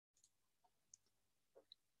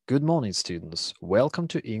Good morning, students. Welcome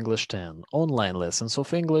to English 10, online lessons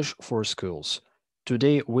of English for schools.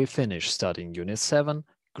 Today we finish studying Unit 7,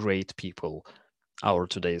 Great People. Our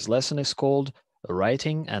today's lesson is called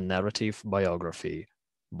Writing a Narrative Biography.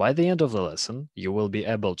 By the end of the lesson, you will be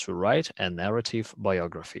able to write a narrative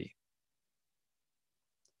biography.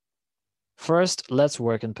 First, let's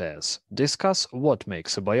work in pairs. Discuss what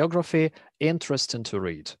makes a biography interesting to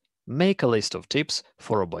read. Make a list of tips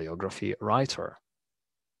for a biography writer.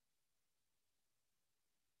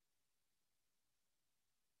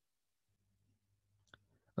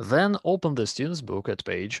 Then open the student's book at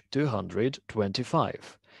page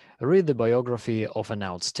 225. Read the biography of an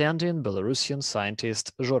outstanding Belarusian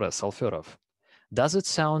scientist Jures Alferov. Does it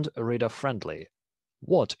sound reader-friendly?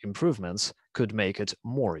 What improvements could make it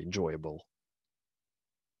more enjoyable?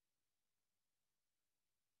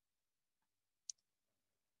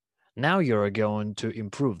 Now you're going to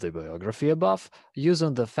improve the biography above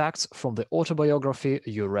using the facts from the autobiography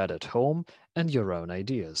you read at home and your own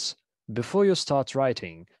ideas. Before you start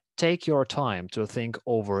writing, take your time to think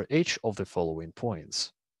over each of the following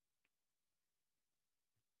points.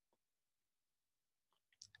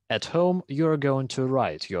 At home, you're going to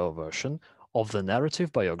write your version of the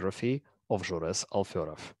narrative biography of Jures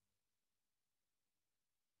Alferov.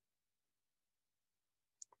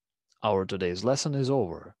 Our today's lesson is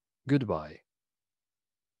over. Goodbye.